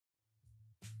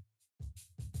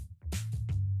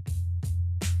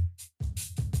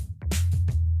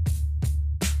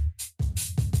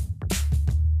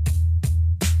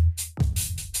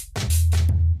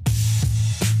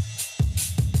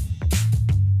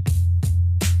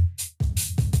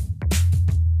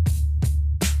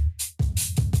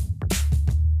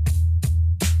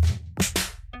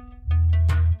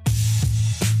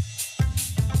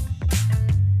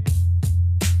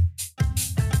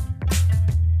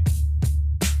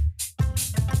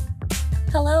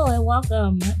Hello and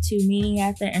welcome to Meeting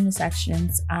at the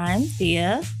Intersections. I'm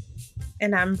Thea.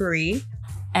 And I'm Bree.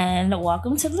 And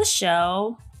welcome to the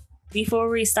show. Before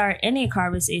we start any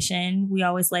conversation, we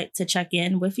always like to check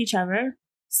in with each other.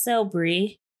 So,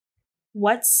 Bree,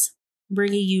 what's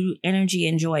bringing you energy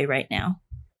and joy right now?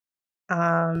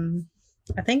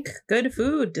 I think good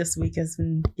food this week has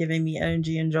been giving me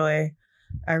energy and joy.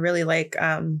 I really like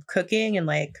cooking, and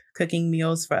like cooking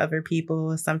meals for other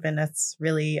people is something that's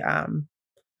really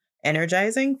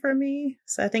energizing for me.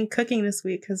 So I think cooking this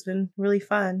week has been really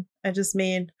fun. I just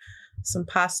made some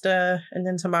pasta, and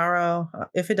then tomorrow,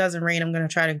 if it doesn't rain, I'm going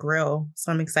to try to grill.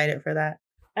 So I'm excited for that.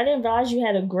 I didn't realize you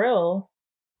had a grill.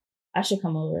 I should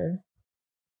come over.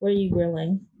 What are you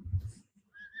grilling?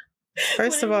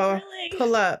 First of all,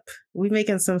 pull up. We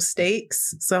making some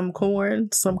steaks, some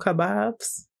corn, some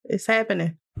kebabs. It's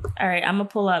happening. All right, I'm gonna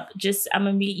pull up. I'm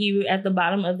gonna meet you at the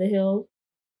bottom of the hill.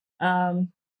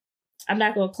 I'm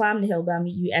not gonna climb the hill, but I'll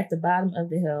meet you at the bottom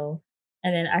of the hill,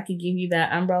 and then I could give you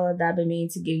that umbrella that I've been meaning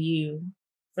to give you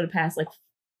for the past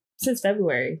since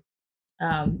February.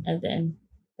 And then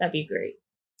that'd be great.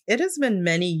 It has been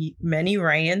many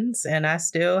rains, and I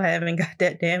still haven't got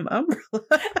that damn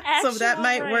umbrella. So that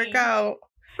might work out.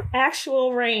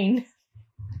 Actual rain.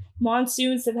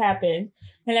 Monsoons have happened.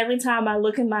 And every time I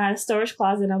look in my storage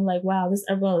closet, I'm like, wow, this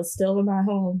umbrella is still in my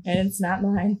home and it's not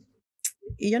mine.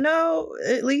 You know,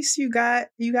 at least you got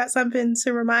something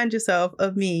to remind yourself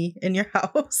of me in your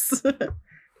house.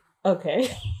 Okay.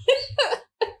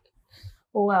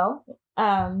 Well,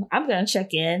 I'm going to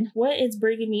check in. What is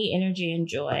bringing me energy and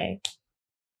joy?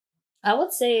 I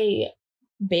would say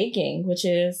baking, which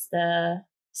is the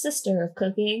sister of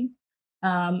cooking.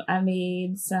 I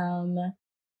made some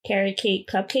carrot cake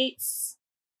cupcakes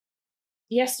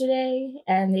yesterday,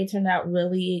 and they turned out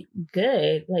really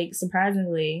good. Like,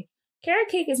 surprisingly, carrot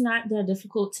cake is not that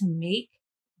difficult to make,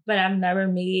 but I've never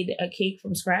made a cake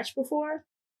from scratch before.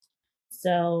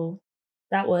 So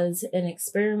that was an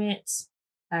experiment.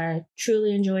 I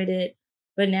truly enjoyed it.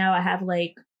 But now I have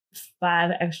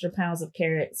 5 extra pounds of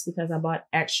carrots because I bought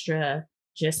extra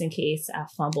just in case I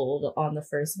fumbled on the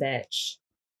first batch.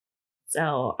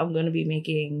 So I'm going to be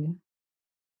making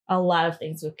a lot of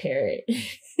things with carrot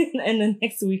in the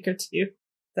next week or two.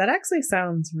 That actually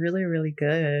sounds really, really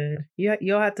good.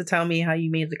 You'll have to tell me how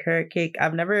you made the carrot cake.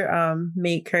 I've never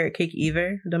made carrot cake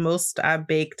either. The most I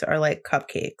baked are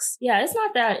cupcakes. Yeah, it's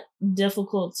not that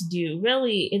difficult to do.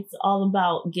 Really, it's all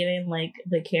about getting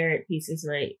the carrot pieces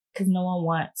right, because no one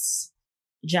wants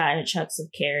giant chunks of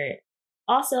carrot.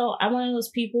 Also, I'm one of those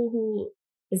people who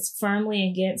is firmly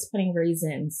against putting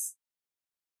raisins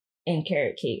in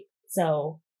carrot cake.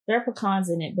 So there are pecans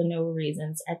in it, but no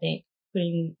raisins. I think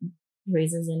putting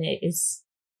raisins in it is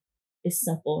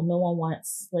simple. No one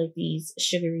wants these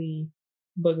sugary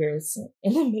boogers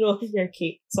in the middle of their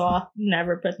cake, so I'll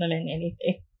never put them in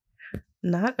anything.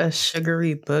 Not a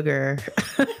sugary booger.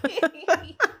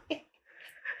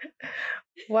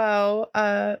 Well,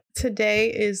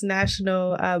 today is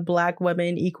National Black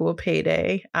Women Equal Pay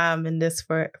Day. And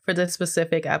for this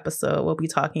specific episode, we'll be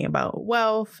talking about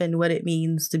wealth and what it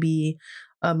means to be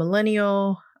a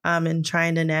millennial, and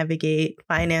trying to navigate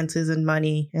finances and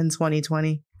money in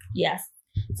 2020. Yes.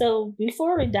 So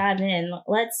before we dive in,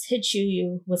 let's hit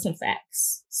you with some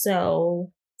facts.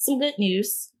 So some good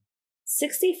news.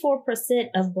 64%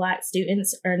 of Black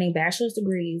students earning bachelor's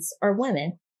degrees are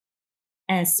women.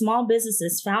 And small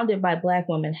businesses founded by Black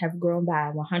women have grown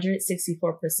by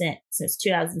 164% since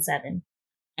 2007.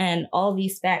 And all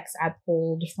these facts I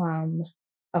pulled from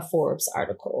a Forbes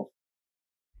article.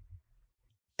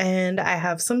 And I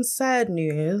have some sad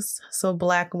news. So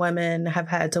Black women have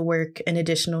had to work an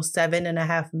additional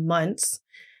 7.5 months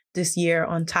this year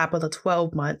on top of the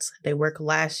 12 months they worked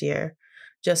last year,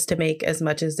 just to make as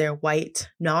much as their white,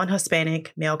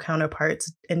 non-Hispanic male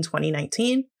counterparts in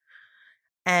 2019.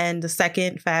 And the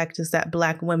second fact is that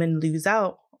Black women lose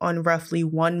out on roughly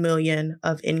 $1 million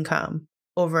of income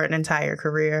over an entire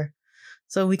career.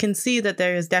 So we can see that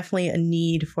there is definitely a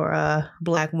need for a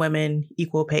Black women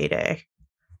equal pay day.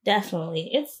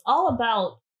 Definitely. It's all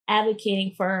about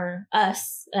advocating for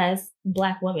us as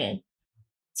Black women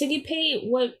to get paid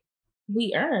what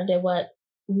we earned and what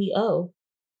we owe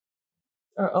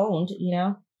or owned,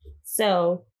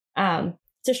 So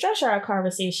to structure our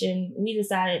conversation, we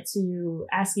decided to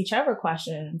ask each other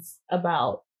questions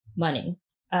about money.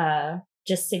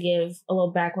 Just to give a little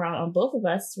background on both of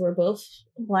us, we're both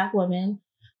Black women.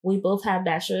 We both have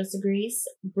bachelor's degrees.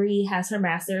 Bree has her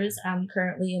master's. I'm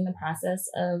currently in the process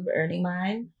of earning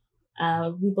mine.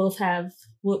 We both have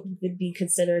what would be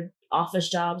considered office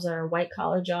jobs or white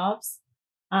collar jobs.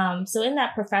 So in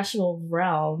that professional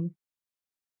realm,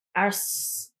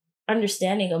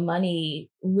 understanding of money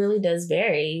really does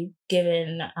vary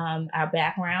given our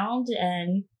background.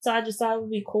 And so I just thought it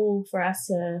would be cool for us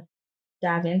to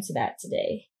dive into that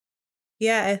today.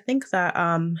 Yeah, I think that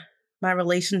my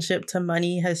relationship to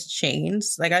money has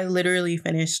changed. Like I literally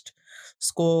finished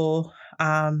school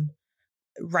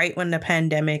right when the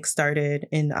pandemic started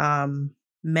in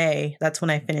May. That's when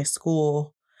I finished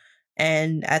school.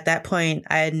 And at that point,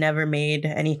 I had never made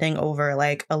anything over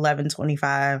like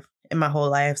 11.25 in my whole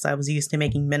life. So I was used to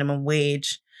making minimum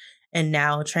wage. And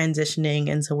now transitioning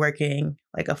into working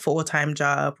like a full-time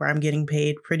job where I'm getting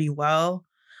paid pretty well.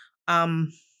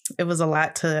 Um, it was a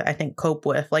lot to, I think, cope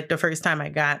with. Like the first time I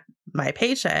got my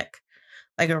paycheck,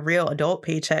 like a real adult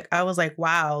paycheck, I was like,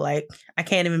 wow, like I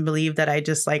can't even believe that I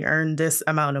just like earned this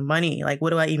amount of money. Like,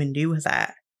 what do I even do with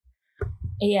that?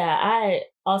 Yeah, I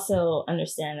also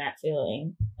understand that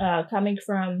feeling. Coming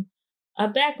from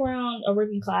a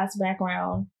working class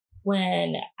background,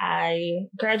 when I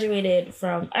graduated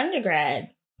from undergrad,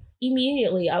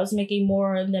 immediately I was making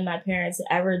more than my parents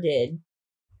ever did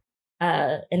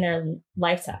in their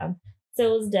lifetime.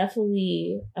 So it was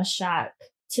definitely a shock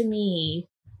to me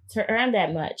to earn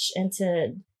that much and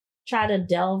to try to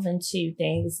delve into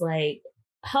things like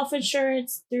health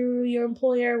insurance through your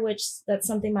employer, which that's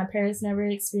something my parents never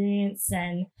experienced,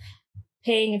 and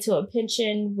paying into a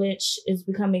pension, which is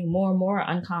becoming more and more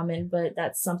uncommon, but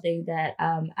that's something that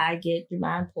I get through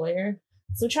my employer.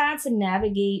 So trying to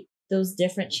navigate those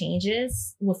different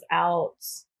changes without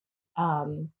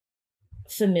um,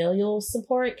 familial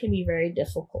support can be very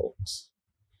difficult.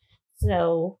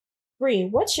 So, Bree,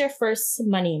 what's your first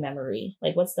money memory?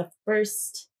 Like, what's the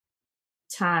first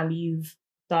time you've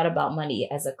thought about money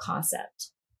as a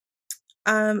concept?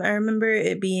 I remember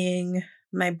it being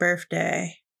my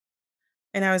birthday,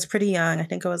 and I was pretty young. I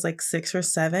think I was like 6 or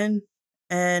 7,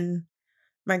 and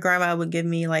my grandma would give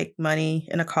me like money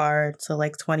in a card, so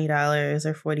like $20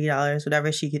 or $40,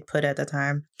 whatever she could put at the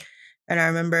time. And I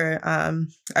remember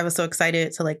I was so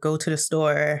excited to like go to the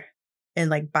store and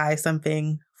like buy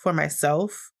something for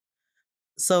myself.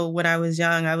 So when I was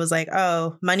young, I was like,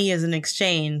 oh, money is an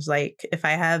exchange. Like if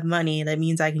I have money, that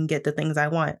means I can get the things I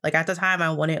want. Like at the time,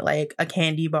 I wanted like a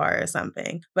candy bar or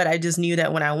something. But I just knew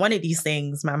that when I wanted these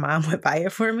things, my mom would buy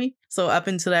it for me. So up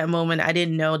until that moment, I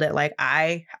didn't know that like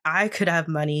I could have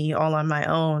money all on my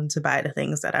own to buy the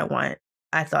things that I want.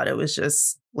 I thought it was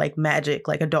just like magic,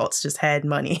 like adults just had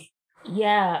money.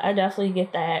 Yeah, I definitely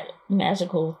get that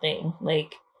magical thing.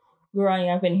 Like growing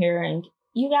up and hearing,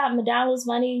 you got McDonald's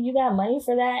money, you got money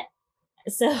for that.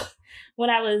 So when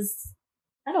I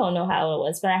don't know how it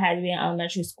was, but I had to be in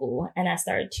elementary school and I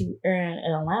started to earn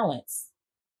an allowance.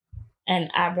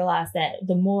 And I realized that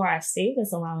the more I saved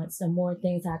this allowance, the more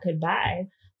things I could buy.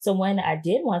 So when I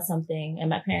did want something and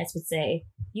my parents would say,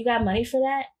 you got money for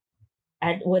that?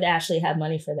 I would actually have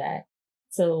money for that.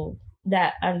 So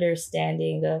that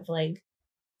understanding of like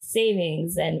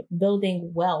savings and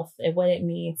building wealth and what it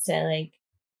means to like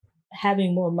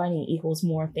having more money equals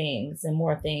more things and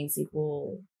more things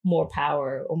equal more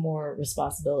power or more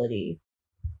responsibility.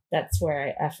 That's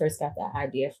where I first got that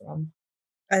idea from.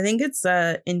 I think it's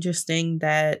interesting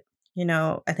that,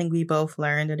 I think we both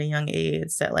learned at a young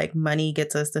age that like money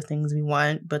gets us the things we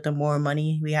want, but the more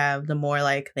money we have, the more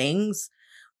like things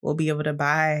we'll be able to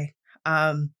buy.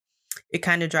 Um, it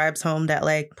kind of drives home that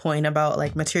like point about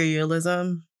like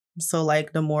materialism. So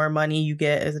like the more money you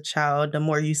get as a child, the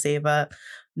more you save up,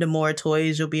 the more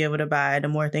toys you'll be able to buy, the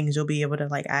more things you'll be able to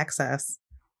like access.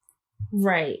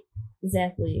 Right.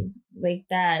 Exactly. Like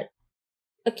that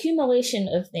accumulation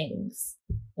of things,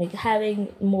 like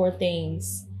having more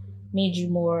things made you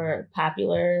more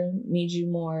popular, made you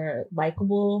more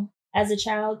likable as a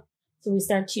child. So we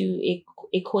start to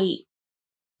equate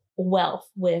wealth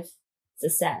with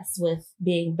success, with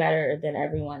being better than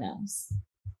everyone else.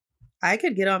 I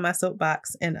could get on my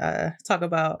soapbox and talk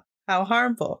about how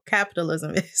harmful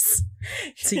capitalism is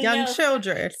to young No,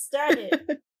 children. Start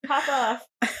it. Pop off.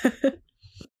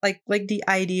 like the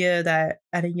idea that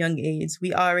at a young age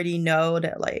we already know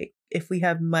that like if we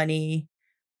have money,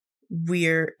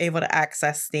 we're able to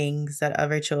access things that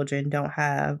other children don't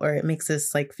have, or it makes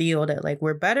us like feel that like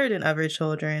we're better than other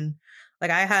children. Like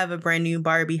I have a brand new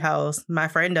Barbie house. My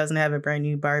friend doesn't have a brand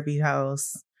new Barbie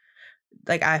house.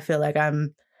 Like I feel like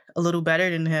I'm a little better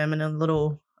than him and a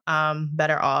little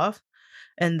better off.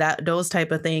 And that those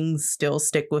type of things still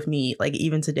stick with me. Like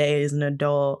even today as an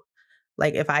adult,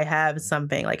 like if I have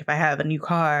something, like if I have a new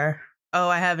car, oh,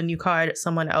 I have a new car that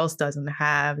someone else doesn't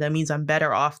have, that means I'm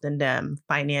better off than them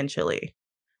financially.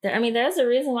 I mean, there's a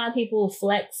reason why people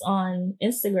flex on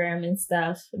Instagram and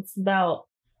stuff. It's about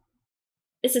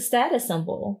it's a status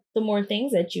symbol. The more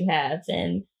things that you have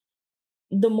and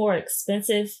the more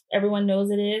expensive everyone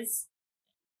knows it is,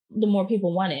 the more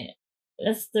people want it.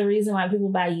 That's the reason why people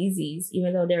buy Yeezys,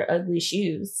 even though they're ugly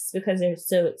shoes, because they're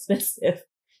so expensive.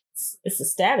 It's a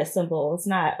status symbol. It's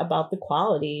not about the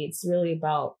quality. It's really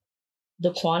about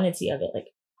the quantity of it. Like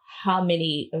how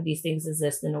many of these things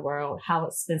exist in the world, how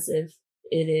expensive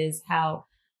it is, how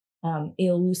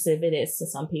elusive it is to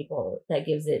some people that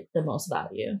gives it the most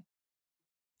value.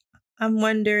 I'm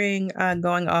wondering,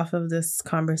 going off of this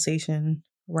conversation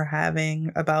we're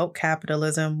having about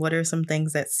capitalism, what are some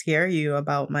things that scare you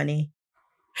about money?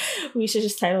 We should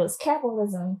just title it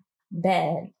Capitalism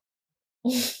Bad.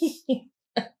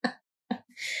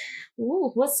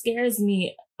 Ooh, what scares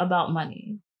me about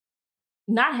money?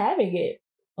 Not having it,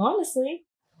 honestly.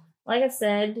 Like I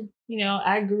said,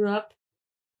 I grew up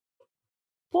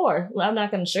poor. Well, I'm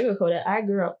not going to sugarcoat it. I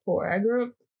grew up poor. I grew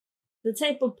up the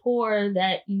type of poor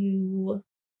that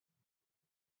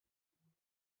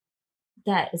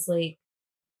is like,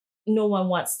 no one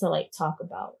wants to like talk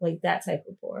about, like that type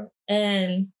of poor.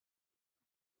 And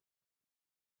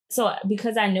so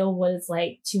because I know what it's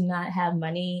like to not have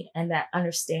money and that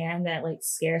understand that like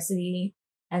scarcity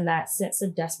and that sense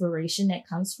of desperation that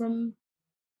comes from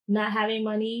not having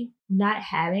money, not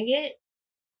having it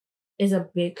is a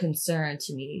big concern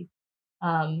to me.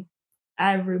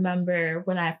 I remember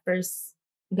when I first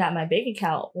got my bank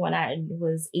account when I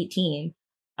was 18,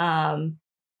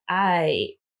 I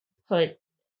put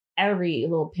every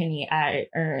little penny I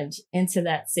earned into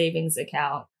that savings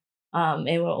account. And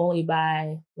will only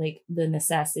buy like the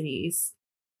necessities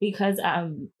because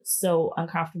I'm so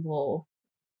uncomfortable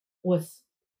with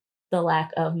the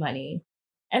lack of money.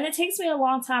 And it takes me a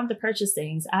long time to purchase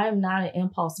things. I am not an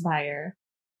impulse buyer.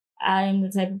 I am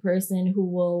the type of person who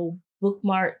will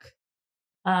bookmark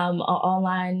an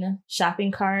online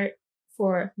shopping cart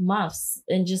for months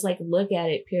and just like look at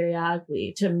it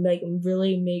periodically to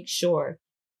really make sure.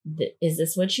 Is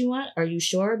this what you want? Are you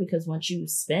sure? Because once you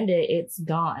spend it, it's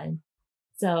gone.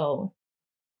 So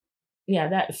yeah,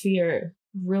 that fear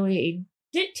really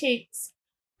dictates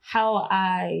how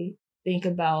I think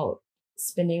about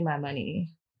spending my money.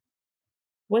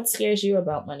 What scares you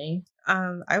about money?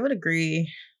 I would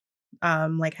agree.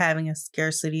 Like having a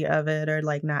scarcity of it or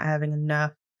like not having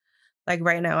enough. Like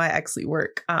right now I actually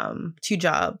work 2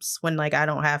 jobs when like I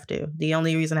don't have to. The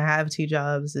only reason I have 2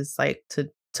 jobs is like to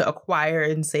acquire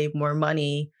and save more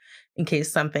money in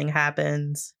case something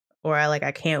happens or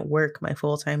I can't work my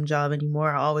full-time job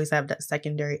anymore. I always have that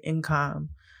secondary income.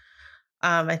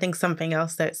 I think something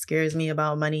else that scares me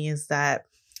about money is that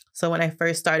so when I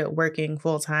first started working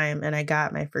full-time and I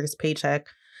got my first paycheck,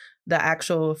 the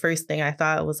actual first thing I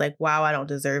thought was like, wow, I don't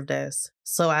deserve this.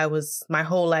 So I was my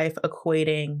whole life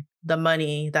equating the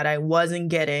money that I wasn't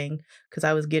getting because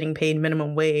I was getting paid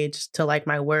minimum wage to like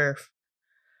my worth.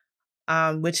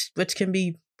 Which can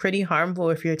be pretty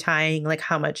harmful if you're tying like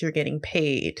how much you're getting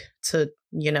paid to,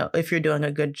 if you're doing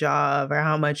a good job or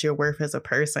how much you're worth as a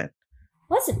person.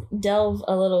 Let's delve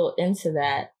a little into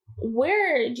that.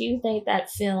 Where do you think that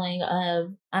feeling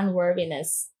of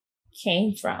unworthiness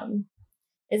came from?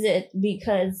 Is it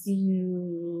because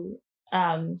you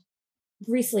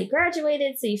recently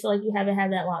graduated, so you feel like you haven't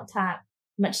had that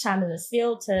much time in this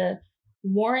field to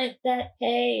warrant that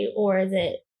pay? Or is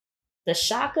it the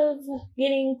shock of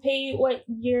getting paid what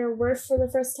you're worth for the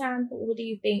first time? What do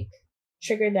you think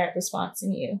triggered that response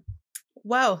in you?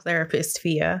 Well, therapist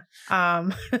Fia,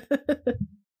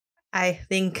 I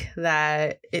think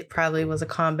that it probably was a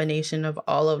combination of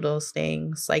all of those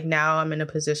things. Like now I'm in a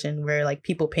position where like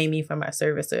people pay me for my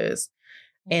services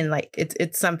and like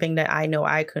it's something that I know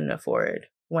I couldn't afford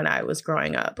when I was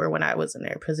growing up or when I was in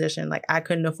their position. Like I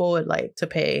couldn't afford like to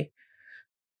pay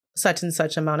such and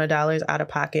such amount of dollars out of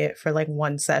pocket for like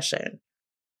one session.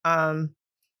 And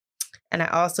I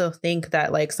also think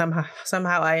that like somehow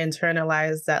I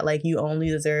internalized that like you only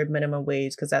deserve minimum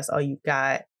wage because that's all you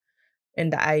got.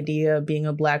 And the idea of being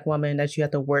a Black woman that you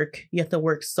have to work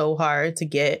so hard to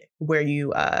get where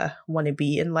you want to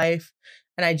be in life.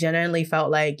 And I genuinely felt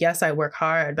like, yes, I work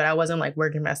hard, but I wasn't like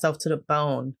working myself to the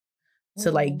bone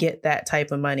to like get that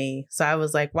type of money. So I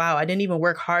was like, wow, I didn't even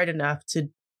work hard enough to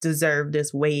deserve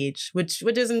this wage, which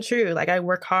isn't true. Like I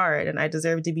work hard and I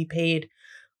deserve to be paid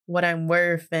what I'm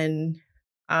worth and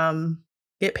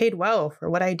get paid well for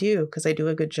what I do because I do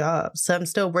a good job. So I'm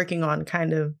still working on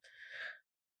kind of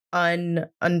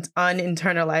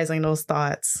uninternalizing those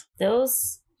thoughts.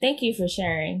 Thank you for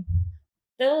sharing.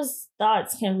 Those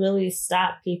thoughts can really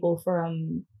stop people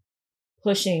from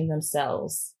pushing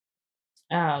themselves.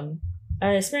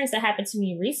 an experience that happened to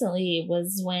me recently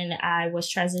was when I was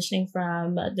transitioning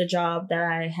from the job that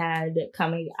I had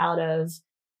coming out of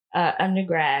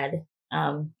undergrad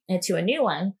into a new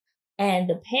one. And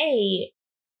the pay,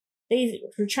 they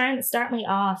were trying to start me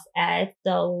off at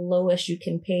the lowest you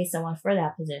can pay someone for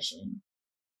that position,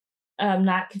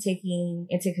 not taking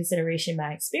into consideration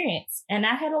my experience. And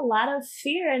I had a lot of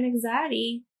fear and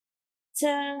anxiety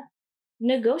to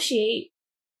negotiate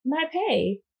my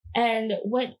pay. And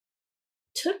what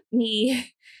took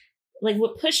me, like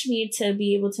what pushed me to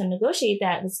be able to negotiate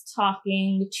that was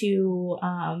talking to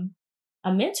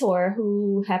a mentor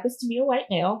who happens to be a white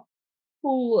male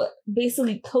who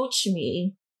basically coached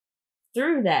me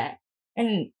through that.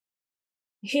 And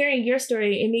hearing your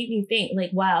story, it made me think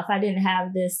like, wow, if I didn't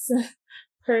have this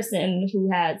person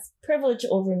who has privilege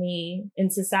over me in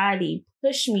society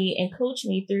push me and coach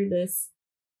me through this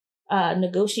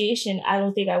negotiation, I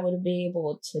don't think I would have been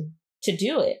able to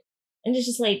do it. And it's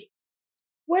just like,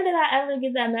 where did I ever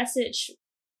get that message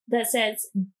that says,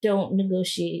 don't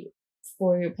negotiate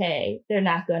for your pay? They're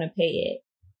not going to pay it.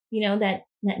 You know, that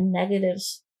negative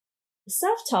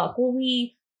self-talk where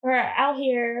we are out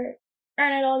here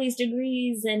earning all these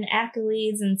degrees and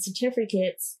accolades and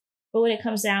certificates. But when it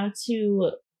comes down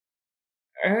to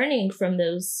earning from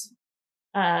those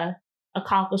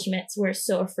accomplishments, we're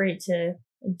so afraid to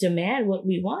demand what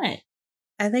we want.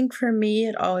 I think for me,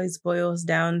 it always boils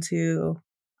down to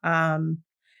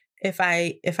if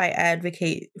I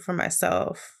advocate for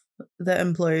myself, the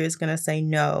employer is going to say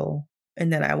no,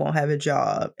 and then I won't have a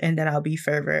job, and then I'll be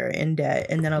further in debt,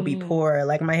 and then I'll be poor.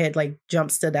 Like my head like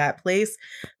jumps to that place.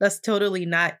 That's totally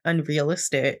not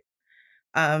unrealistic.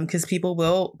 Because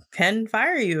people can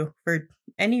fire you for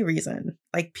any reason.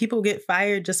 Like people get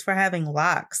fired just for having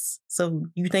locks. So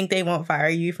you think they won't fire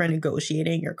you for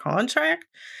negotiating your contract?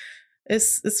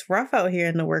 It's rough out here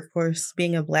in the workforce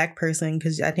being a Black person,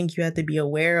 because I think you have to be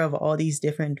aware of all these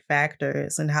different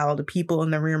factors and how the people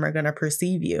in the room are going to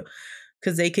perceive you.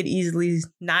 Because they could easily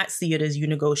not see it as you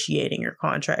negotiating your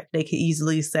contract. They could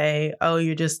easily say, oh,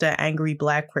 you're just an angry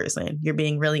Black person. You're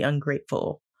being really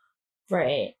ungrateful.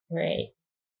 Right.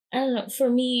 I don't know. For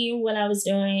me, when I was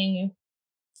doing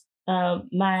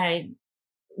my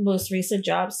most recent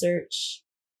job search,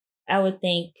 I would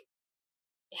think,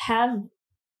 have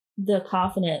the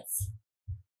confidence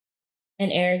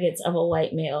and arrogance of a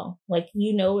white male. Like,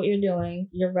 you know what you're doing.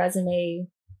 Your resume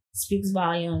speaks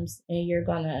volumes and you're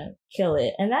gonna kill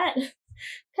it. And that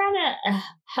kind of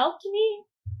helped me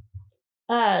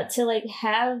to like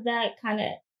have that kind of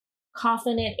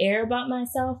confident air about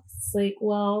myself. It's like,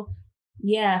 well,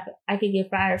 yeah, I could get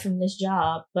fired from this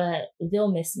job, but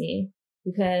they'll miss me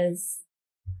because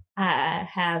I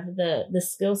have the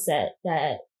skill set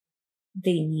that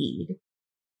they need.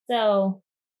 So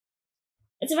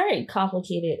it's a very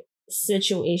complicated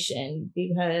situation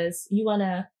because you want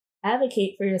to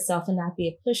advocate for yourself and not be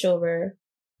a pushover,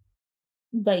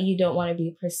 but you don't want to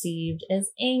be perceived as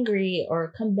angry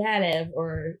or combative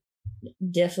or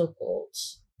difficult.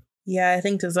 Yeah, I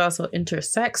think this also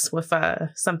intersects with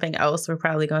something else we're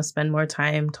probably going to spend more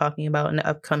time talking about in the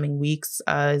upcoming weeks,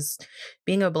 is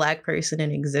being a Black person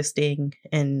and existing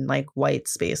in like white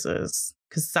spaces.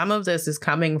 Because some of this is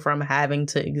coming from having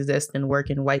to exist and work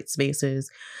in white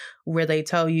spaces where they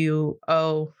tell you,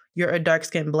 oh, you're a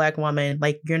dark-skinned Black woman,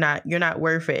 like you're not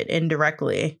worth it.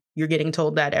 Indirectly, you're getting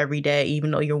told that every day,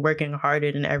 even though you're working harder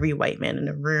than every white man in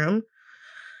the room.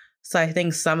 So I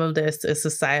think some of this is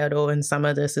societal and some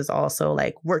of this is also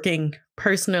like working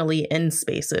personally in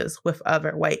spaces with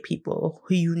other white people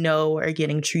who you know are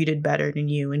getting treated better than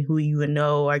you and who you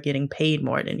know are getting paid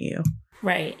more than you.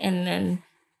 Right. And then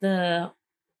the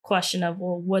question of,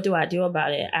 well, what do I do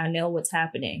about it? I know what's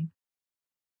happening.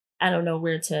 I don't know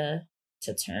where to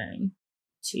turn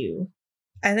to.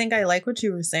 I think I like what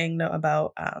you were saying though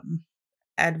about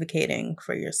advocating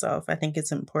for yourself. I think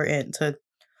it's important to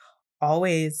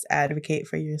always advocate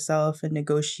for yourself and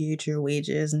negotiate your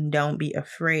wages, and don't be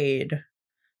afraid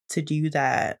to do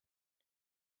that,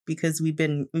 because we've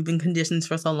been conditioned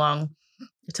for so long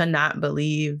to not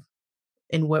believe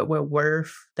in what we're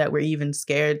worth that we're even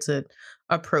scared to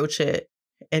approach it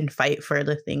and fight for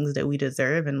the things that we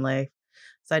deserve in life.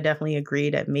 So I definitely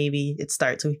agree that maybe it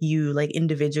starts with you like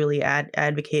individually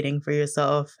advocating for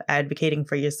yourself, advocating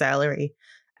for your salary,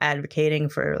 advocating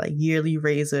for like yearly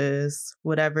raises,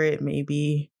 whatever it may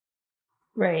be.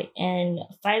 Right. And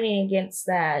fighting against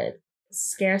that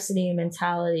scarcity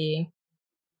mentality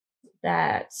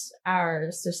that our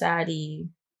society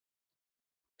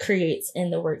creates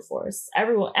in the workforce.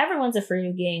 Everyone's afraid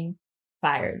of getting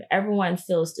fired. Everyone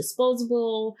feels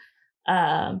disposable.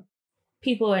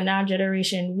 people in our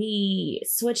generation, we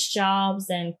switch jobs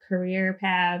and career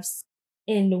paths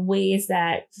in ways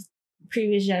that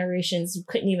previous generations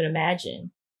couldn't even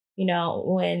imagine. You know,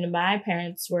 when my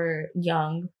parents were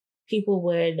young, people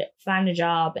would find a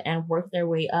job and work their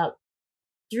way up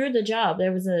through the job.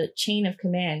 There was a chain of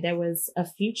command. There was a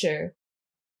future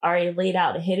already laid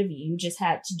out ahead of you. You just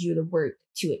had to do the work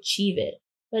to achieve it.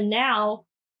 But now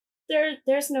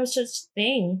there's no such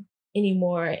thing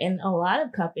anymore in a lot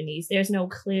of companies. There's no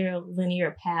clear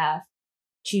linear path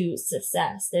to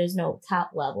success. There's no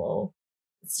top level.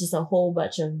 It's just a whole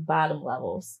bunch of bottom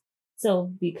levels.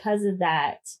 So because of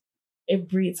that, it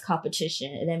breeds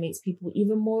competition, and that makes people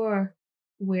even more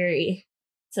wary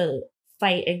to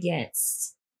fight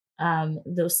against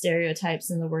those stereotypes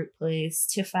in the workplace,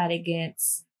 to fight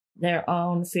against their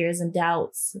own fears and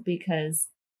doubts, because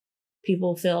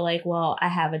people feel like, well, I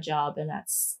have a job and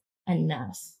that's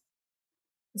enough.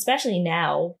 Especially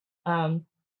now,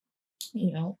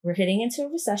 you know, we're heading into a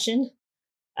recession,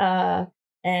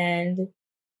 and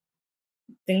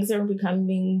things are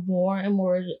becoming more and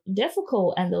more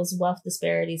difficult, and those wealth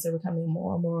disparities are becoming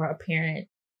more and more apparent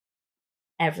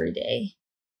every day.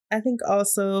 I think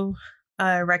also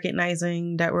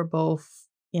recognizing that we're both,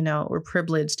 you know, we're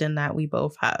privileged in that we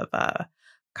both have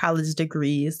college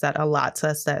degrees that allots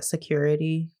us that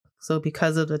security. So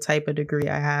because of the type of degree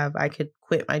I have, I could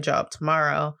quit my job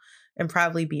tomorrow and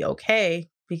probably be okay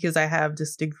because I have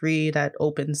this degree that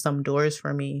opens some doors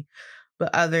for me.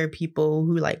 But other people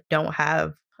who like don't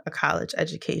have a college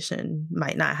education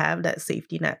might not have that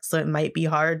safety net. So it might be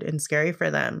hard and scary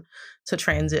for them to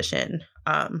transition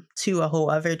to a whole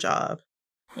other job.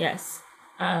 Yes.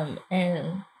 And,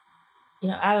 you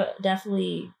know, I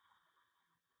definitely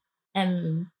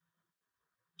am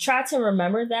try to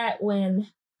remember that when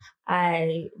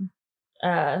I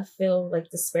feel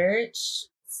like disparaged.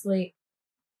 It's like,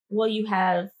 well, you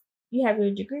have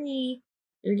your degree,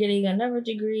 you're getting another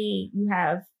degree, you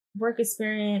have work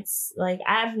experience. Like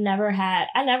I never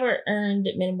earned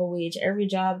minimum wage. Every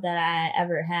job that I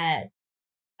ever had,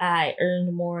 I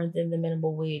earned more than the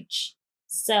minimum wage.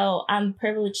 So I'm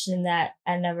privileged in that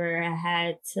I never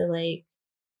had to like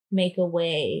make a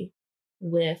way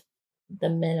with the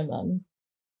minimum.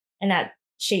 And that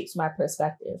shapes my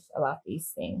perspective about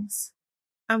these things.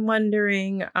 I'm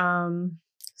wondering,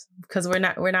 because we're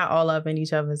not all up in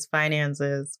each other's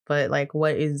finances, but like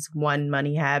what is one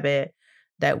money habit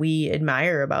that we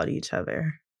admire about each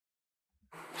other?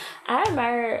 I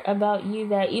admire about you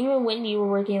that even when you were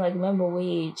working like minimum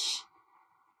wage,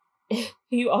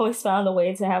 you always found a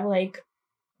way to have like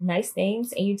nice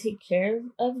things and you take care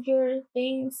of your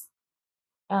things.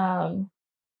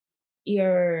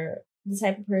 You're the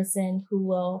type of person who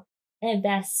will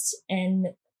invest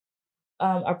in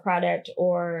a product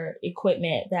or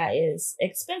equipment that is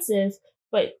expensive,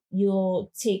 but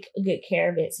you'll take good care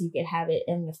of it so you can have it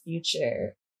in the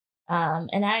future.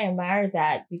 And I admire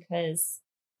that because,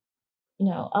 you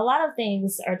know, a lot of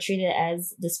things are treated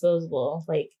as disposable.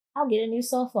 Like, I'll get a new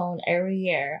cell phone every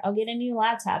year. I'll get a new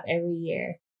laptop every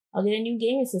year. I'll get a new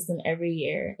gaming system every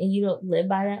year. And you don't live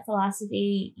by that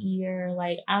philosophy. You're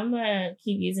like, I'm going to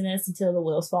keep using this until the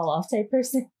wheels fall off type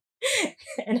person.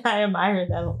 And I admire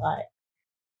that a lot.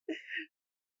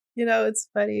 You know, it's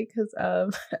funny because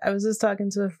I was just talking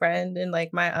to a friend and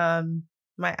like my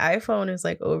iPhone is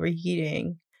like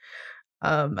overheating.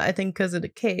 I think because of the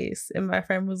case. And my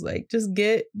friend was like, just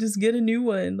get a new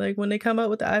one. Like when they come out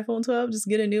with the iPhone 12, just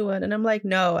get a new one. And I'm like,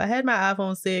 no, I had my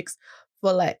iPhone 6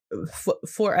 for like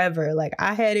forever. Like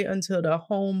I had it until the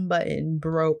home button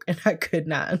broke and I could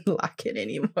not unlock it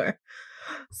anymore.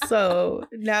 So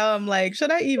now I'm like,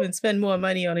 should I even spend more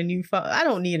money on a new phone? I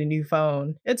don't need a new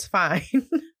phone. It's fine.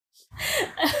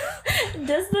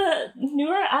 Does the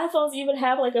newer iPhones even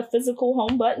have like a physical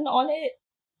home button on it?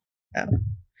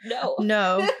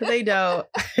 No, they don't.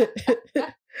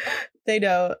 They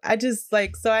don't. I just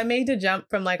like, so I made the jump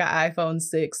from like an iPhone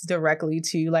 6 directly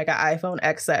to like an iPhone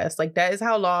XS. Like that is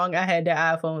how long I had the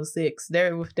iPhone 6.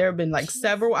 There have been like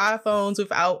several iPhones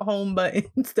without home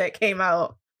buttons that came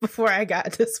out before I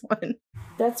got this one.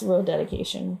 That's real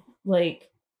dedication. Like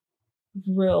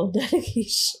real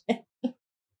dedication.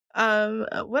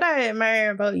 What I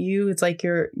admire about you is like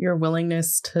your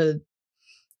willingness to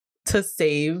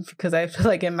save, because I feel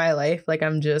like in my life, like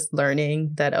I'm just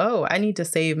learning that, oh, I need to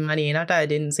save money. Not that I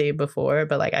didn't save before,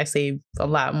 but like I saved a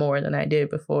lot more than I did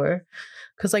before.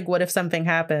 Because like, what if something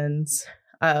happens?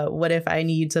 What if I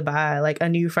need to buy like a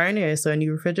new furnace or a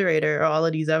new refrigerator or all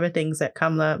of these other things that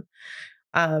come up?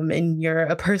 And you're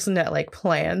a person that like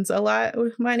plans a lot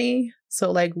with money.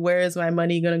 So like, where is my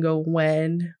money going to go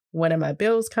when? When are my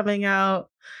bills coming out?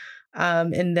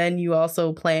 And then you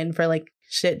also plan for like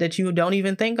shit that you don't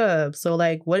even think of. So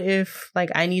like, what if like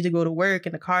I need to go to work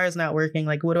and the car is not working?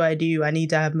 Like, what do? I need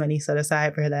to have money set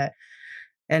aside for that.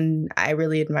 And I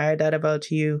really admire that about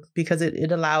you because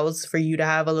it allows for you to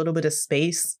have a little bit of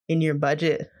space in your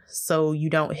budget so you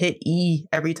don't hit E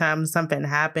every time something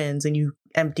happens and you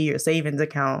empty your savings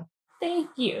account.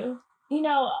 Thank you. You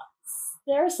know,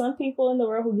 there are some people in the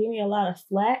world who give me a lot of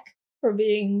flack for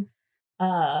being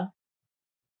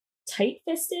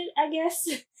tight-fisted, I guess,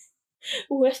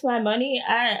 with my money.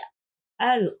 I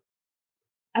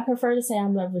prefer to say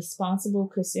I'm a responsible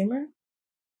consumer.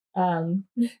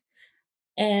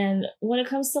 And when it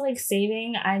comes to like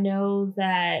saving, I know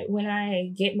that when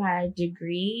I get my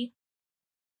degree,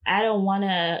 I don't want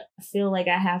to feel like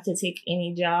I have to take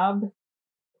any job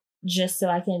just so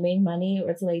I can make money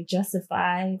or to like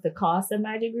justify the cost of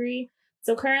my degree.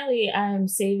 So currently I'm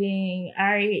saving, I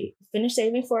already finished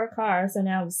saving for a car. So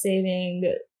now I'm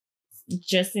saving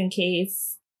just in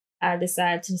case I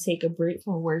decide to take a break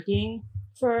from working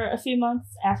for a few months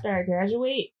after I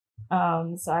graduate.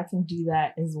 So I can do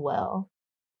that as well.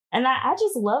 And I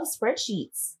just love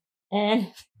spreadsheets and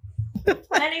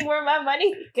planning where my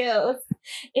money goes.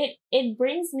 It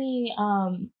brings me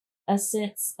a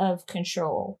sense of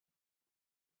control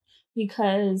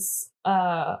because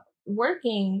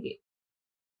working,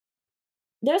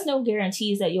 there's no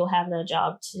guarantees that you'll have that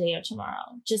job today or tomorrow.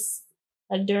 Just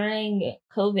like during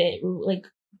COVID, like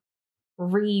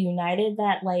reunited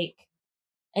that like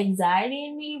anxiety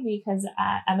in me because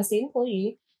I'm a state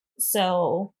employee.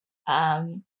 So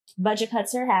budget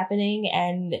cuts are happening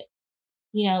and,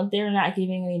 you know, they're not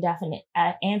giving any definite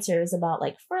answers about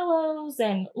like furloughs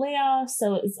and layoffs.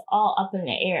 So it's all up in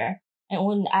the air. And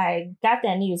when I got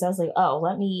that news, I was like, oh,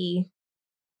 let me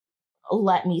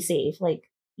save. Like,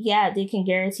 yeah, they can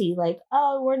guarantee like,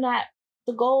 oh,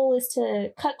 the goal is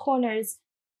to cut corners.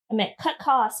 I meant cut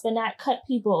costs, but not cut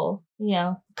people, you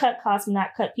know, cut costs, but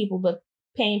not cut people, but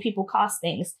paying people cost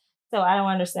things. So I don't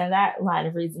understand that line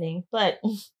of reasoning, but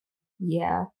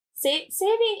yeah,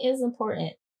 saving is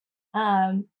important.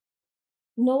 No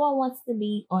one wants to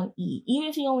be on E. Even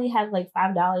if you only have like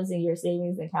 $5 in your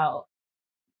savings account,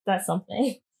 that's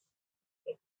something.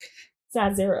 It's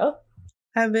not zero.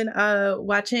 I've been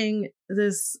watching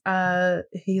this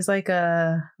he's like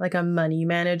a money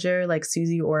manager, like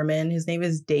Susie Orman. His name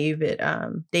is Dave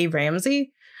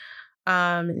Ramsey.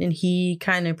 And he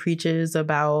kind of preaches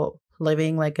about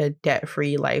living like a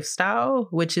debt-free lifestyle,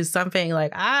 which is something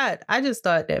like I just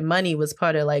thought that money was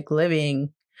part of like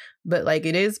living, but like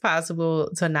it is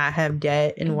possible to not have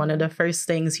debt. And one of the first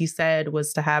things he said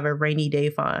was to have a rainy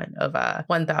day fund of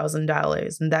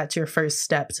 $1,000. And that's your first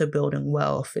step to building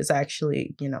wealth is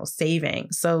actually, you know, saving.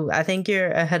 So I think you're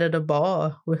ahead of the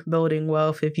ball with building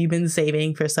wealth if you've been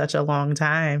saving for such a long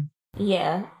time.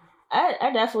 Yeah.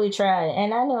 I definitely tried.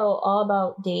 And I know all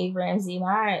about Dave Ramsey.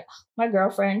 My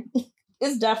girlfriend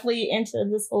is definitely into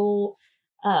this whole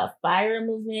FIRE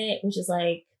movement, which is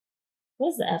like, what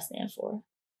does the F stand for?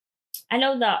 I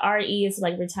know the RE is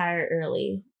like retire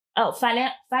early. Oh,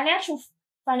 financial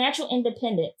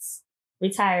independence,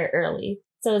 retire early.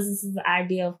 So this is the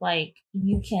idea of like,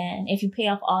 you can, if you pay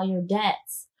off all your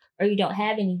debts or you don't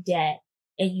have any debt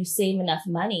and you save enough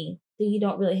money, then you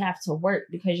don't really have to work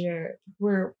because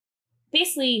we're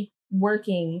basically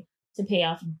working to pay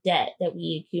off debt that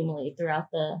we accumulate throughout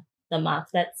the month.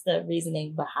 That's the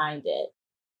reasoning behind it.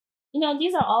 You know,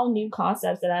 these are all new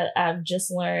concepts that I've just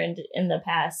learned in the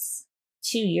past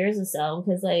 2 years or so,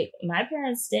 because like my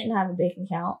parents didn't have a bank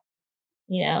account.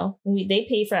 You know, they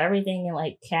paid for everything in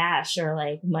like cash or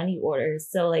like money orders.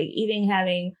 So like even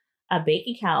having a bank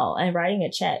account and writing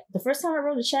a check, the first time I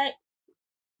wrote a check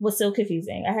was so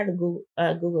confusing. I had to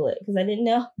Google it because I didn't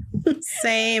know.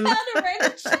 Same. How to write a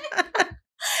check.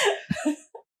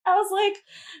 I was like,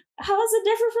 how is it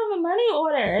different from a money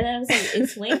order? And it was like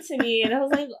explained to me, and I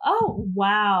was like, oh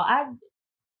wow,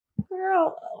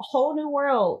 girl, whole new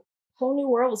world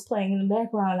was playing in the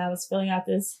background. I was filling out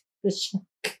this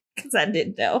check because I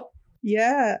didn't know.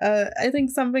 Yeah, I think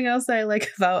something else I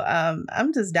like about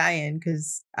I'm just dying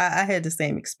because I had the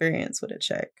same experience with a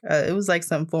check. It was like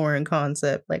some foreign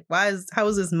concept. Like, how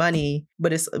is this money?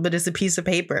 But it's a piece of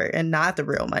paper and not the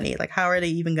real money. Like, how are they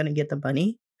even going to get the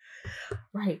money?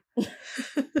 Right.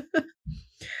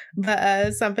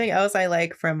 But something else I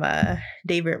like from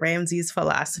David Ramsey's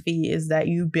philosophy is that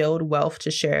you build wealth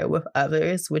to share it with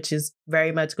others, which is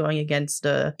very much going against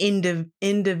the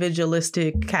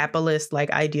individualistic capitalist like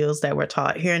ideals that we're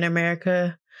taught here in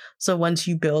America. So once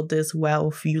you build this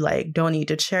wealth, you like donate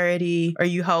to charity or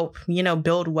you help,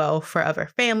 build wealth for other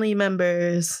family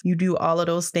members. You do all of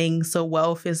those things. So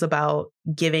wealth is about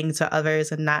giving to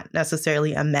others and not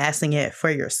necessarily amassing it for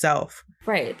yourself.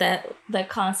 Right. That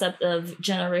concept of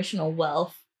generational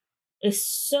wealth is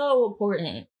so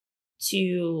important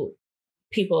to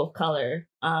people of color,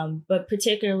 but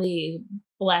particularly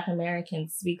Black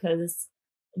Americans, because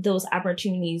those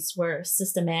opportunities were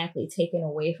systematically taken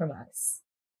away from us.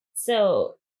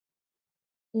 So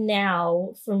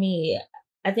now for me,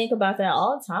 I think about that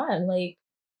all the time. Like,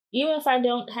 even if I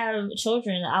don't have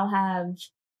children, I'll have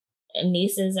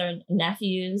nieces or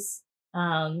nephews,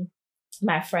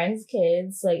 my friends'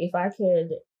 kids. Like, if I could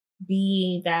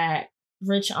be that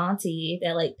rich auntie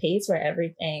that like pays for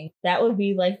everything, that would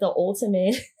be like the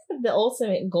ultimate the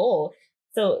ultimate goal.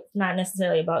 So it's not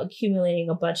necessarily about accumulating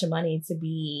a bunch of money to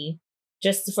be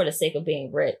just for the sake of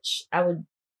being rich. I would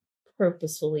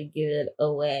purposefully give it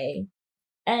away.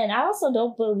 And I also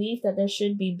don't believe that there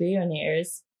should be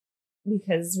billionaires,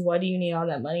 because what do you need all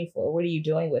that money for? What are you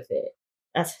doing with it?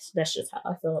 That's just how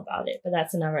I feel about it. But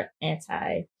that's another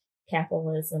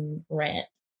anti-capitalism rant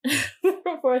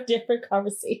for a different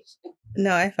conversation.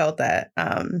 No, I felt that.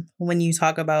 When you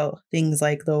talk about things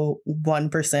like the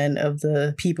 1% of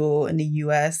the people in the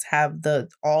US have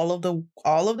all of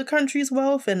the country's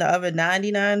wealth and the other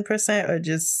 99% are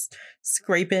just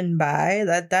scraping by,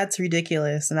 that's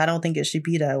ridiculous. And I don't think it should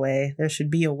be that way. There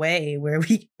should be a way where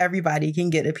everybody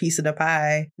can get a piece of the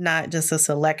pie, not just a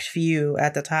select few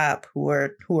at the top who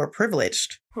are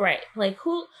privileged. Right. Like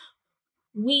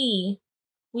we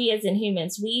as in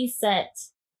humans, we set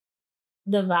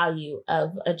the value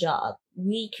of a job.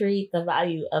 We create the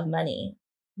value of money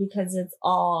because it's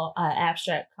all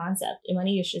abstract concept. And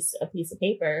money is just a piece of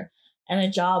paper, and a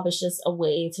job is just a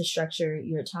way to structure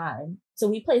your time. So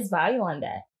we place value on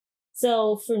that.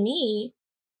 So for me,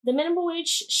 the minimum wage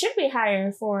should be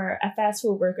higher for a fast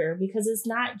food worker, because it's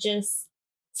not just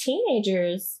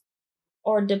teenagers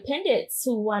or dependents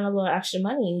who want a little extra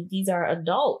money. These are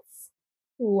adults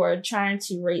who are trying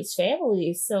to raise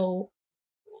families. So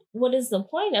what is the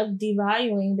point of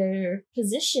devaluing their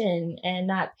position and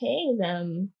not paying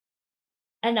them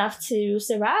enough to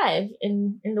survive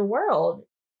in the world?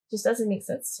 Just doesn't make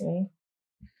sense to me.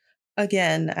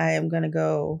 Again, I am going to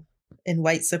go in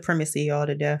white supremacy all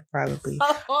to death, probably.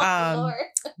 Lord.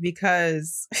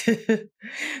 Because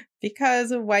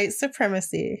of white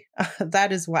supremacy.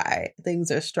 That is why things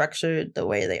are structured the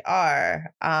way they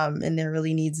are. And there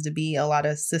really needs to be a lot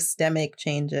of systemic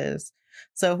changes.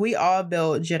 So if we all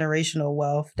build generational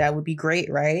wealth, that would be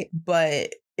great, right?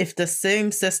 But if the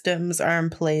same systems are in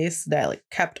place that like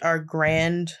kept our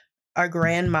grandmoms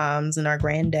and our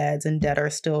granddads and debt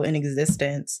are still in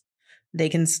existence, they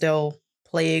can still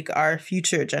plague our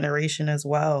future generation as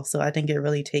well. So I think it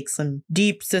really takes some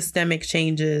deep systemic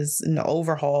changes and the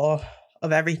overhaul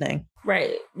of everything.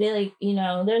 Right. They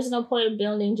there's no point in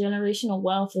building generational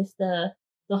wealth if the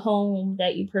home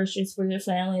that you purchase for your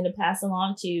family to pass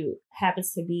along to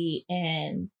happens to be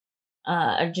in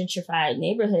a gentrified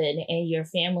neighborhood, and your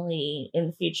family in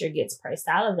the future gets priced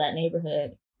out of that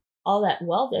neighborhood. All that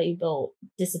wealth that you built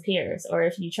disappears. Or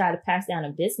if you try to pass down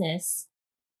a business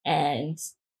and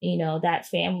that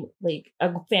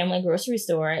a family grocery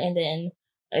store, and then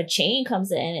a chain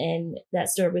comes in and that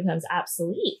store becomes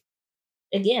obsolete,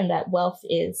 again, that wealth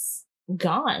is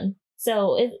gone.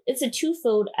 So it's a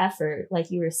twofold effort,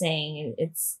 like you were saying.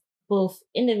 It's both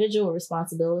individual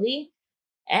responsibility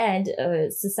and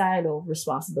societal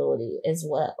responsibility as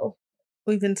well.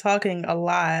 We've been talking a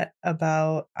lot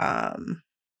about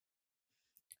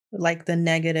like the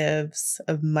negatives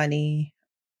of money.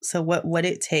 So what would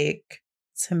it take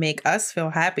to make us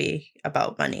feel happy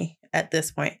about money at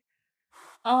this point?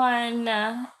 On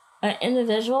an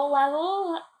individual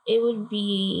level, it would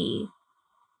be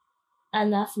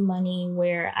enough money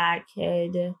where I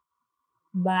could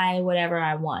buy whatever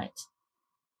I want,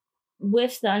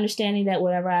 with the understanding that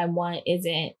whatever I want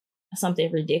isn't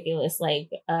something ridiculous like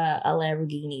a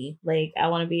Lamborghini. Like, I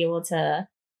want to be able to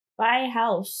buy a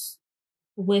house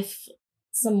with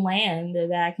some land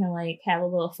that I can like have a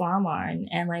little farm on,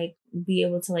 and like be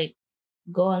able to like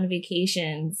go on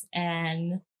vacations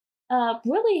and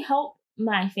really help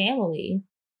my family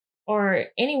or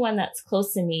anyone that's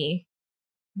close to me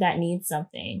that needs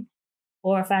something.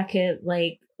 Or if I could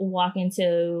like walk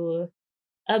into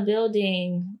a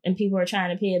building and people are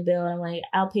trying to pay a bill, and I'm like,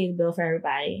 I'll pay the bill for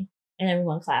everybody, and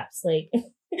everyone claps. Like,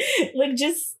 like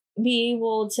just be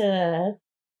able to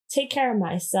take care of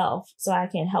myself so I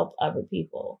can help other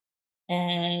people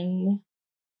and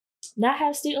not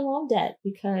have student loan debt,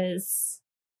 because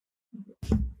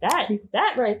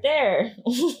That right there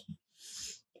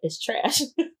is trash.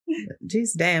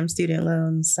 These damn student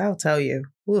loans, I'll tell you.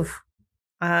 Oof.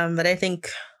 But I think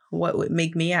what would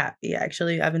make me happy,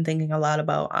 actually, I've been thinking a lot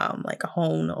about like a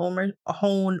home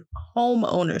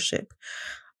ownership.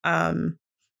 Um,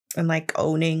 and like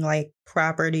owning like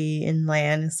property and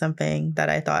land is something that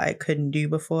I thought I couldn't do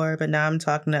before. But now I'm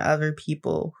talking to other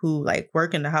people who like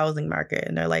work in the housing market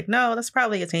and they're like, no, that's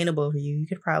probably attainable for you. You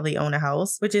could probably own a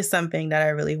house, which is something that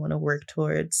I really want to work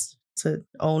towards, to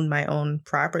own my own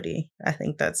property. I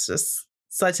think that's just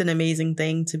such an amazing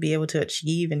thing to be able to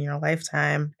achieve in your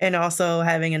lifetime. And also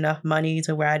having enough money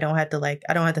to where I don't have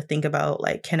to think about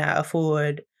like, can I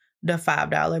afford the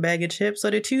 $5 bag of chips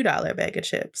or the $2 bag of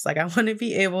chips? Like, I want to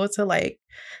be able to like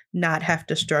not have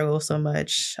to struggle so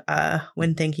much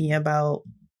when thinking about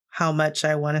how much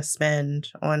I want to spend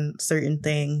on certain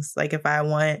things. Like, if I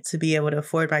want to be able to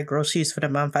afford my groceries for the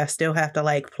month, I still have to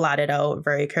like plot it out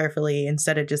very carefully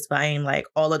instead of just buying like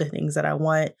all of the things that I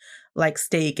want, like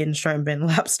steak and shrimp and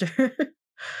lobster.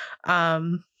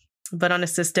 But on a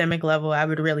systemic level, I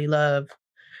would really love,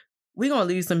 we're going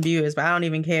to lose some viewers, but I don't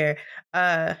even care.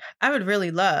 I would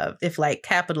really love if like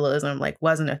capitalism like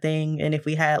wasn't a thing, and if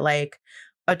we had like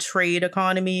a trade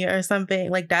economy or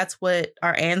something. Like, that's what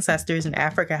our ancestors in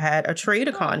Africa had, a trade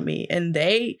economy, and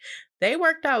they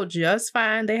worked out just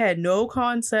fine. They had no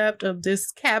concept of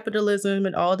this capitalism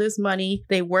and all this money.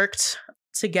 They worked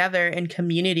together in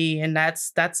community, and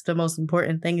that's the most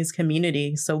important thing, is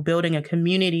community. So building a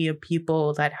community of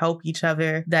people that help each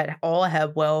other, that all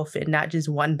have wealth and not just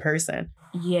one person.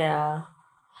 Yeah,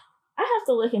 I have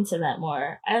to look into that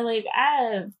more.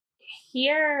 I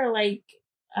hear like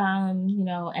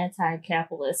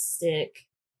anti-capitalistic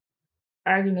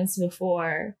arguments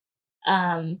before,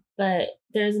 but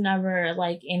there's never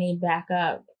like any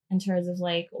backup in terms of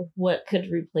like what could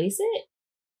replace it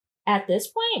at this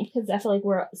point, because I feel like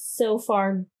we're so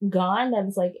far gone that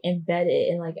it's like embedded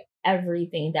in like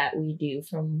everything that we do,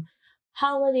 from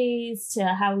holidays to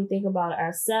how we think about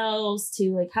ourselves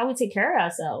to like how we take care of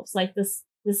ourselves. Like this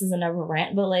is another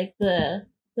rant, but like the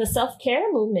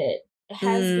self-care movement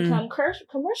has become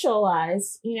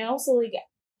commercialized, so like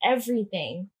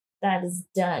everything that is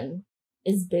done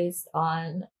is based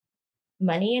on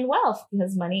money and wealth,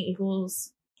 because money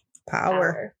equals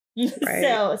power. Right.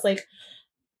 So it's like,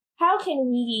 how can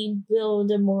we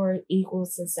build a more equal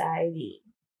society?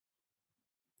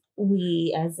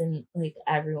 We, as in like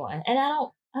everyone. And I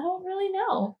don't really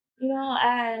know.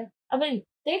 I've been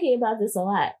thinking about this a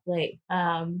lot. Like,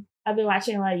 I've been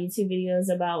watching a lot of YouTube videos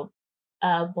about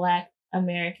Black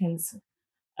Americans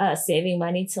saving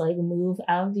money to like move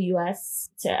out of the US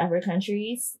to other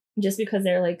countries, just because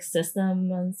their like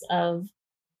systems of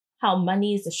how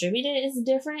money is distributed is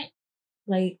different.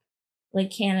 Like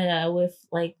Canada with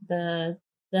like the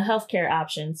healthcare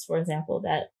options, for example,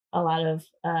 that a lot of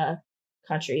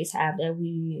countries have that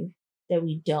we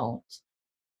don't.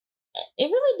 It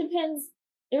really depends.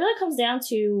 It really comes down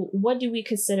to, what do we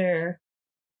consider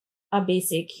a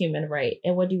basic human right,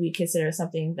 and what do we consider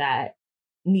something that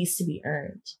needs to be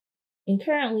earned? And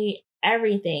currently,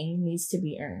 everything needs to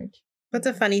be earned. But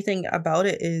the funny thing about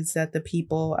it is that the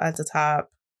people at the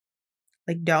top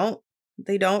like don't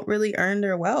really earn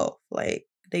their wealth. Like,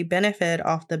 they benefit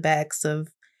off the backs of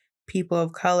people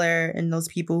of color and those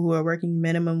people who are working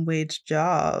minimum wage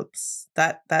jobs.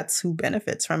 That's who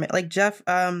benefits from it. Like Jeff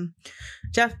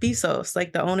Bezos,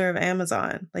 like the owner of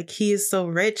Amazon, like he is so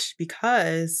rich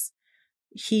because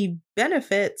he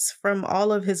benefits from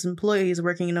all of his employees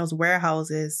working in those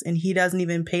warehouses, and he doesn't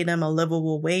even pay them a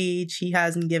livable wage. He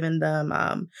hasn't given them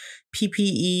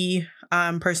PPE,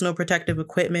 personal protective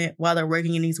equipment, while they're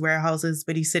working in these warehouses,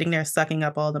 but he's sitting there sucking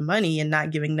up all the money and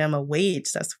not giving them a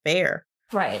wage that's fair.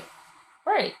 Right.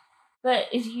 But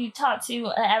if you talk to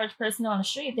an average person on the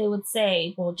street, they would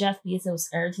say, well, Jeff Bezos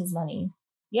earned his money.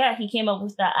 Yeah, he came up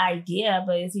with the idea,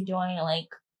 but is he doing like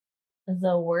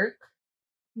the work?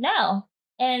 No.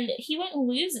 And he wouldn't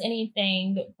lose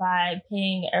anything by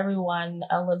paying everyone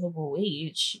a livable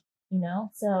wage,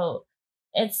 So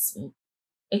it's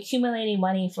accumulating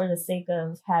money for the sake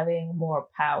of having more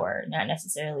power, not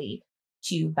necessarily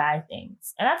to buy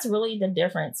things. And that's really the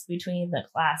difference between the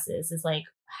classes. Is like,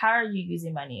 how are you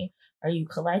using money? Are you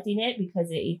collecting it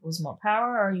because it equals more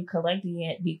power, or are you collecting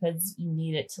it because you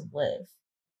need it to live?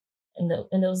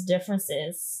 And those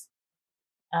differences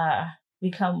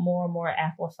become more and more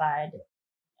amplified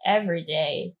every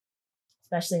day,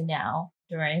 especially now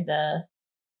during the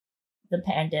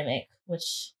pandemic,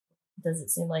 which doesn't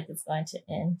seem like it's going to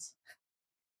end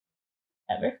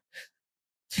ever.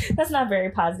 That's not very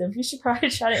positive. We should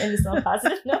probably try to end this on a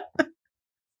positive note.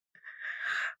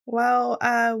 Well,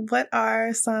 what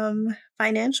are some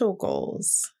financial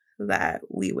goals that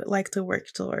we would like to work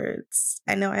towards?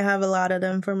 I know I have a lot of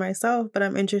them for myself, but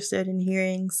I'm interested in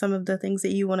hearing some of the things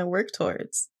that you want to work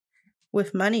towards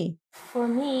with money. For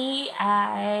me,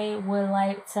 I would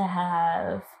like to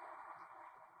have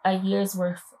a year's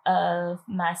worth of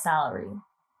my salary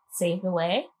saved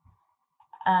away.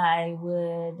 I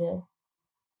would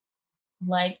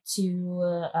like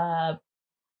to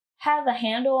have a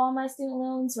handle on my student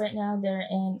loans. Right now, they're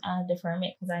in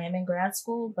deferment because I am in grad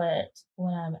school, but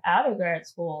when I'm out of grad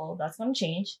school, that's going to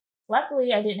change.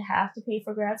 Luckily, I didn't have to pay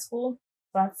for grad school.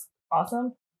 That's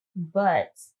awesome. But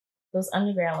those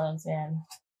undergrad loans, man,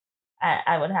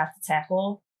 I would have to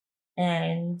tackle.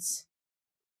 And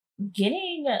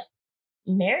getting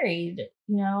married,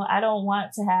 I don't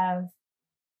want to have,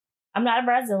 I'm not a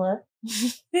Bridezilla,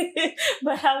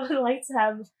 but I would like to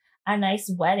have a nice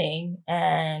wedding,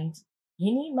 and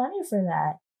you need money for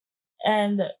that.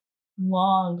 And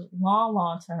long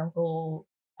term goal,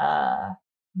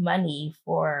 money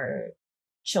for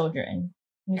children,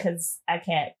 because I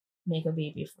can't make a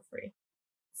baby for free.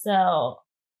 So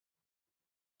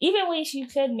even if you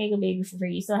could make a baby for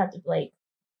free, you still have to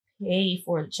pay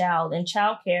for the child, and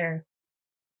childcare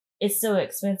is so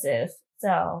expensive.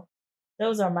 So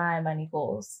those are my money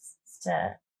goals,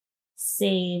 to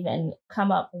save and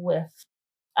come up with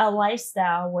a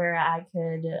lifestyle where I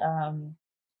could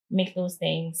make those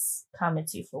things come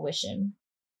into fruition.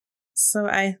 So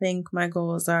I think my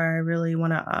goals are I really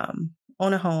want to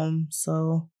own a home.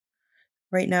 So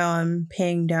right now I'm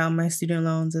paying down my student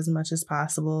loans as much as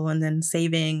possible, and then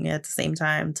saving at the same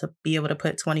time to be able to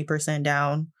put 20%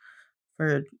 down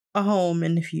for a home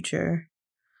in the future.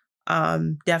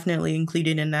 Definitely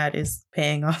included in that is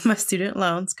paying off my student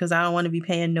loans, because I don't want to be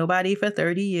paying nobody for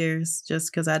 30 years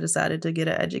just because I decided to get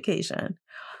an education.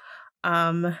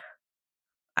 I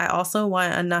also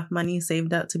want enough money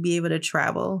saved up to be able to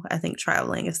travel. I think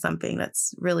traveling is something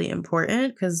that's really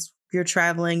important, because you're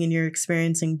traveling and you're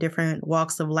experiencing different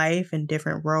walks of life and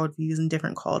different worldviews and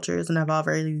different cultures. And I've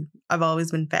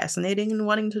always been fascinated in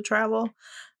wanting to travel.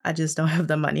 I just don't have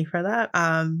the money for that.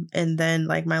 And then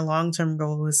my long-term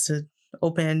goal is to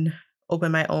open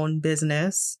my own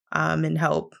business, and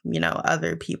help,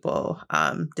 other people,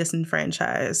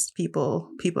 disenfranchised people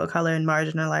of color and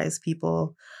marginalized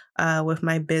people, with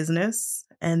my business.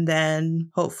 And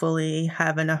then hopefully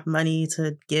have enough money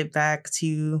to give back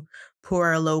to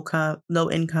poor, low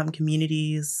income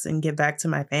communities and give back to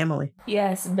my family.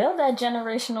 Yes, build that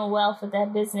generational wealth with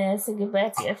that business and give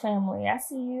back to your family. I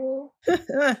see you.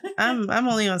 I'm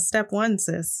only on step 1,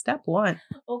 sis. Step 1.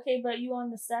 Okay, but you on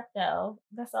the step though.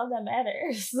 That's all that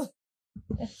matters.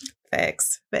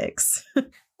 Facts.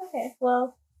 Okay,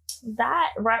 well,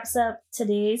 that wraps up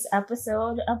today's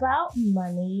episode about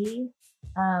money.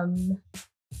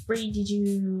 Bree, did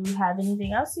you have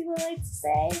anything else you would like to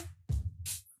say?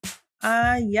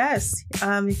 Yes.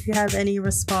 If you have any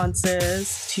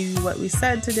responses to what we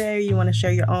said today, or you want to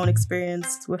share your own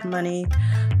experience with money,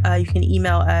 you can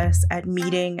email us at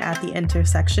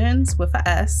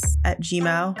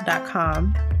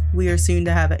meetingattheintersections@gmail.com. We are soon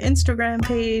to have an Instagram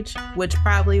page, which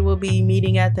probably will be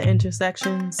Meeting at the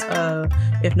Intersections.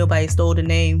 If nobody stole the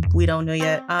name, we don't know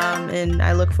yet. And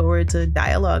I look forward to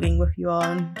dialoguing with you all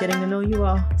and getting to know you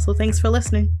all. So thanks for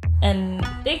listening. And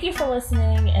thank you for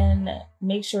listening, and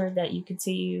make sure that you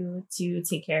continue to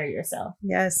take care of yourself.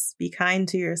 Yes, be kind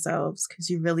to yourselves,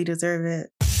 because you really deserve it.